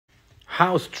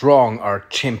How strong are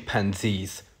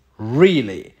chimpanzees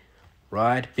really,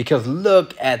 right? Because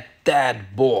look at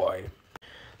that boy.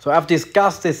 So I've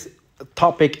discussed this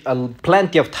topic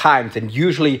plenty of times, and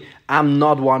usually I'm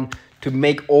not one to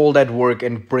make all that work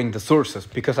and bring the sources,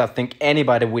 because I think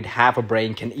anybody with half a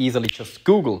brain can easily just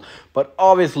Google. But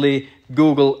obviously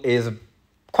Google is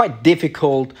quite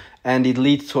difficult and it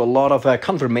leads to a lot of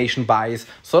confirmation bias.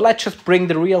 So let's just bring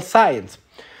the real science.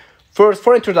 First,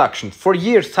 for introduction, for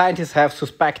years scientists have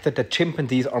suspected that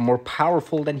chimpanzees are more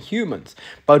powerful than humans,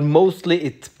 but mostly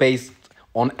it's based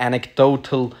on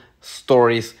anecdotal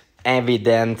stories,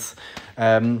 evidence.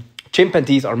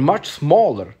 Chimpanzees are much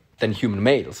smaller than human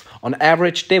males. On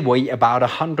average, they weigh about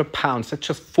 100 pounds, that's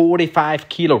just 45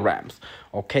 kilograms,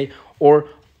 okay? Or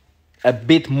a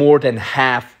bit more than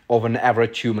half of an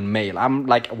average human male. I'm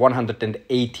like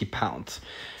 180 pounds.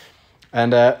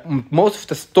 And most of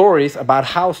the stories about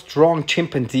how strong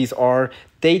chimpanzees are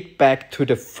date back to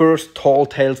the first tall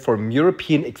tales from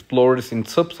European explorers in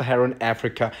sub-Saharan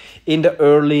Africa in the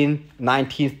early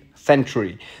 19th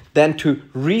century. Then to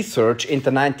research in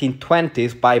the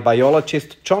 1920s by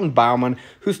biologist John Bauman,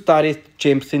 who studied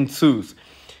chimps in zoos.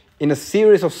 In a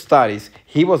series of studies,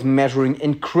 he was measuring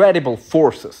incredible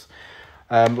forces,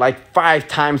 like 5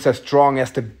 times as strong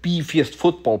as the beefiest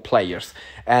football players.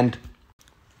 And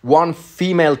one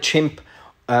female chimp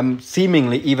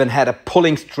seemingly even had a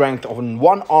pulling strength on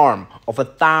one arm of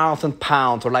 1,000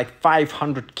 pounds, or like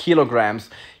 500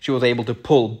 kilograms she was able to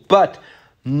pull. But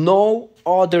no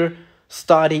other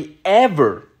study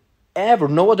ever,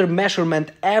 no other measurement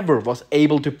ever was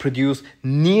able to produce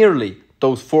nearly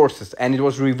those forces. And it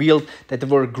was revealed that there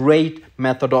were great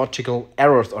methodological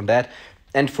errors on that.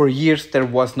 And for years there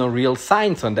was no real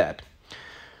science on that.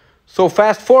 So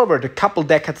fast forward a couple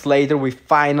decades later, we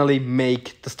finally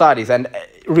make the studies. And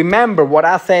remember what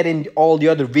I said in all the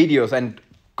other videos, and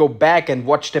go back and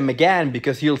watch them again,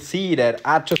 because you'll see that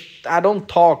I don't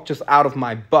talk just out of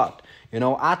my butt. You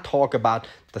know, I talk about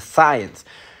the science.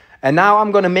 And now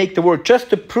I'm going to make the word just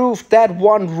to prove that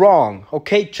one wrong,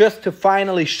 okay? Just to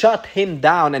finally shut him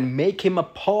down and make him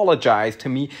apologize to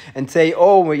me and say,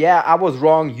 oh yeah, I was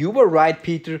wrong. You were right,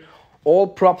 Peter. All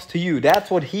props to you. That's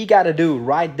what he got to do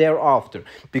right thereafter.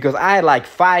 Because I had like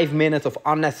 5 minutes of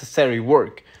unnecessary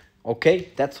work. Okay?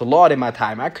 That's a lot in my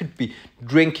time. I could be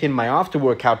drinking my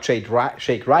after-workout shake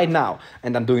right now.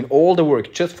 And I'm doing all the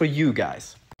work just for you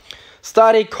guys.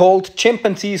 Study called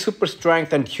Chimpanzee Super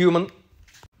Strength and Human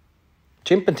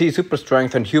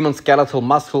Skeletal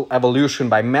Muscle Evolution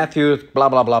by Matthews, blah,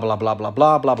 blah, blah, blah, blah, blah,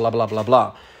 blah, blah, blah, blah, blah,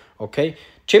 blah. Okay?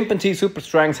 Chimpanzee super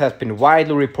strength has been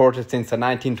widely reported since the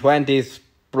 1920s,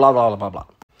 blah, blah, blah, blah, blah.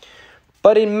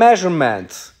 But in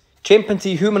measurements,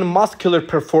 chimpanzee human muscular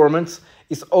performance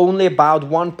is only about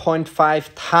 1.5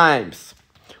 times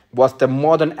was the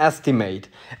modern estimate.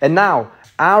 And now,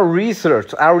 our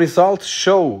results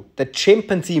show that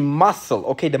chimpanzee muscle,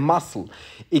 okay, the muscle,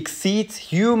 exceeds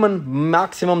human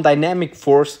maximum dynamic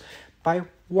force by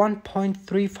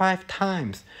 1.35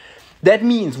 times. That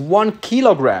means 1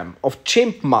 kilogram of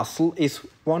chimp muscle is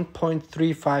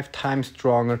 1.35 times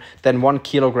stronger than 1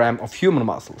 kilogram of human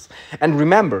muscles. And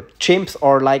remember, chimps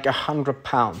are like 100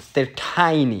 pounds. They're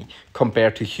tiny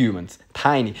compared to humans.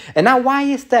 Tiny. And now why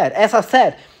is that? As I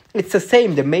said, it's the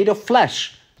same. They're made of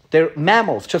flesh. They're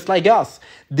mammals, just like us.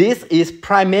 This is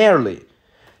primarily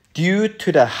due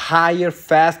to the higher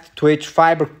fast twitch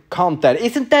fiber content.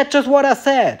 Isn't that just what I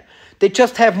said? They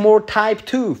just have more type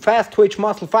 2, fast twitch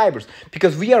muscle fibers,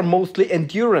 because we are mostly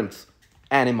endurance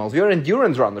animals. We are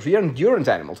endurance runners. We are endurance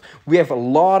animals. We have a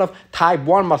lot of type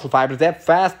 1 muscle fibers. They have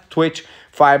fast twitch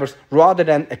fibers rather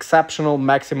than exceptional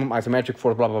maximum isometric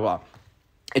force, blah, blah, blah.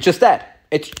 It's just that.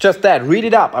 It's just that. Read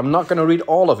it up. I'm not going to read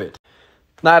all of it.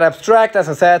 Not abstract, as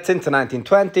I said, since the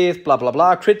 1920s, blah, blah,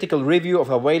 blah. Critical review of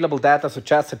available data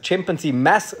suggests that chimpanzee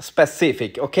mass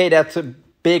specific. Okay, that's a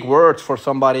big words for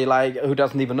somebody like who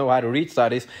doesn't even know how to read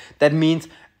studies. That means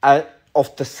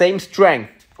of the same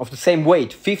strength, of the same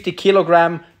weight, 50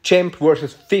 kilogram chimp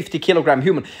versus 50 kilogram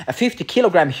human. A 50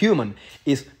 kilogram human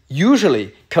is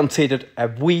usually considered a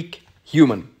weak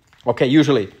human. Okay,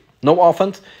 usually. No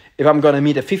offense. If I'm going to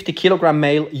meet a 50 kilogram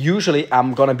male, usually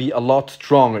I'm going to be a lot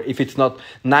stronger. If it's not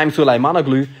Naim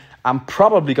Sulaimanoglu, I'm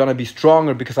probably going to be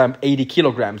stronger because I'm 80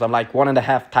 kilograms. I'm like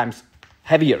 1.5 times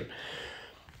heavier.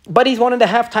 But he's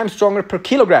 1.5 times stronger per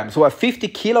kilogram. So a 50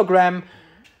 kilogram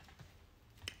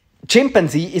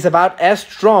chimpanzee is about as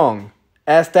strong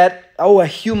as that, a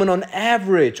human on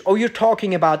average. Oh, you're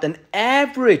talking about an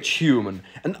average human,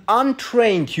 an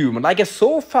untrained human, like a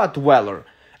sofa dweller,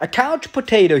 a couch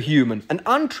potato human, an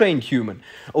untrained human.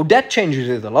 Oh, that changes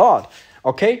it a lot,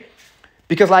 okay?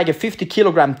 Because like a 50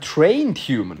 kilogram trained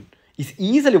human is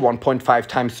easily 1.5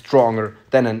 times stronger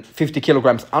than a 50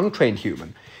 kilograms untrained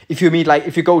human. If you mean like,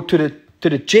 if you go to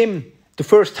the gym the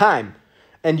first time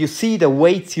and you see the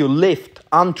weights you lift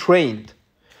untrained,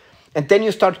 and then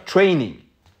you start training,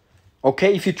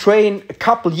 okay, if you train a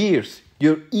couple years,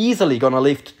 you're easily gonna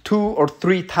lift 2 or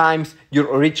 3 times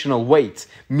your original weights,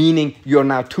 meaning you're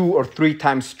now 2 or 3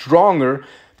 times stronger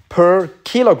per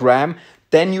kilogram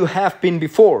than you have been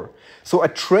before. So a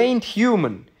trained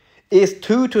human is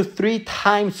 2 to 3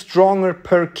 times stronger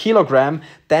per kilogram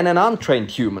than an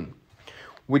untrained human,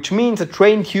 which means a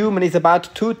trained human is about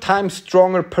 2 times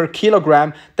stronger per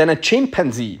kilogram than a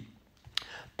chimpanzee.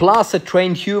 Plus, a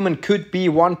trained human could be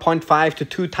 1.5 to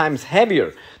 2 times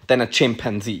heavier than a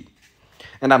chimpanzee.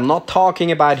 And I'm not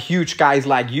talking about huge guys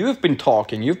like you've been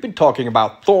talking. You've been talking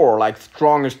about Thor, like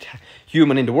strongest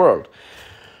human in the world.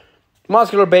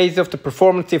 Muscular basis of the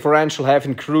performance differential have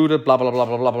included blah, blah, blah,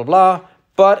 blah, blah, blah, blah.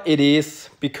 But it is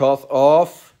because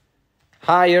of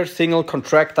higher single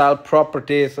contractile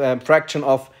properties, fraction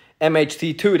of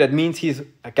MHC2. That means he's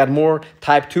got more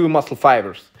type 2 muscle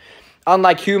fibers.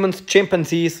 Unlike humans,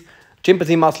 chimpanzee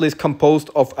muscle is composed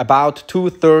of about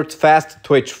 2/3 fast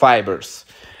twitch fibers,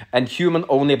 and human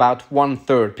only about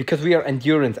 1/3, because we are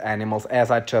endurance animals,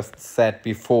 as I just said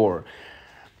before.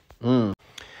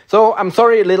 So I'm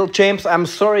sorry, little chimps. I'm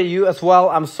sorry, you as well.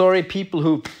 I'm sorry, people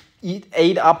who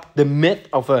ate up the myth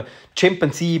of a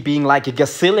chimpanzee being like a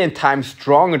gazillion times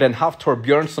stronger than Hafthor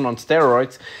Björnsson on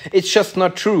steroids. It's just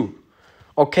not true.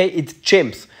 Okay, it's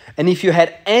chimps. And if you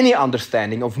had any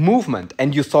understanding of movement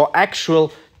and you saw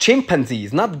actual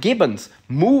chimpanzees, not gibbons,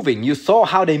 moving, you saw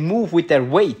how they move with their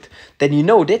weight, then you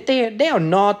know that they're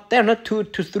not 2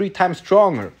 to 3 times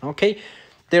stronger. Okay,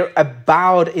 they're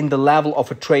about in the level of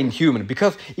a trained human.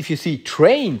 Because if you see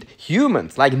trained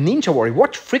humans like Ninja Warrior,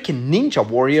 watch freaking Ninja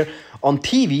Warrior on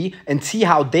TV and see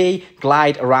how they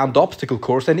glide around the obstacle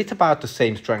course, and it's about the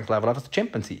same strength level as a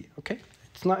chimpanzee. Okay,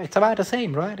 it's about the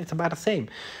same, right? It's about the same.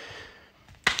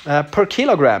 Per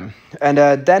kilogram. And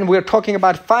then we're talking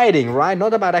about fighting, right?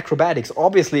 Not about acrobatics.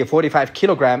 Obviously, a 45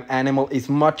 kilogram animal is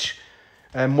much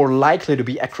more likely to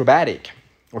be acrobatic.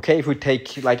 Okay, if we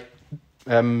take like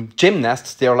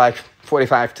gymnasts, they're like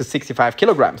 45 to 65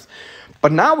 kilograms.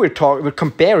 But now we're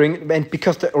comparing, and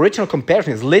because the original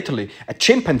comparison is literally a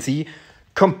chimpanzee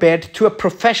compared to a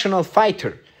professional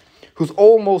fighter who's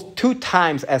almost 2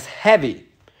 times as heavy,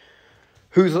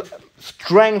 whose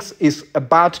strength is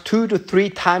about 2 to 3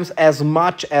 times as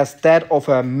much as that of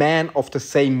a man of the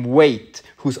same weight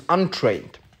who's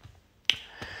untrained,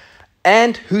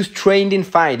 and who's trained in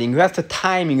fighting, who has the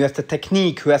timing, who has the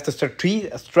technique, who has the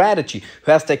strategy,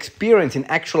 who has the experience in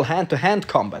actual hand-to-hand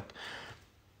combat.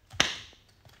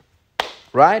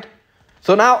 Right?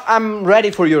 So now I'm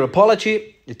ready for your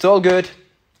apology. It's all good.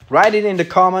 Write it in the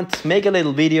comments, make a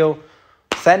little video,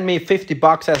 send me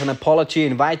 $50 as an apology,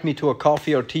 invite me to a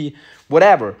coffee or tea,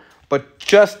 whatever. But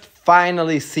just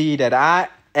finally see that I,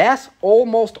 as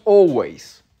almost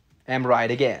always, am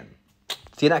right again.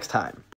 See you next time.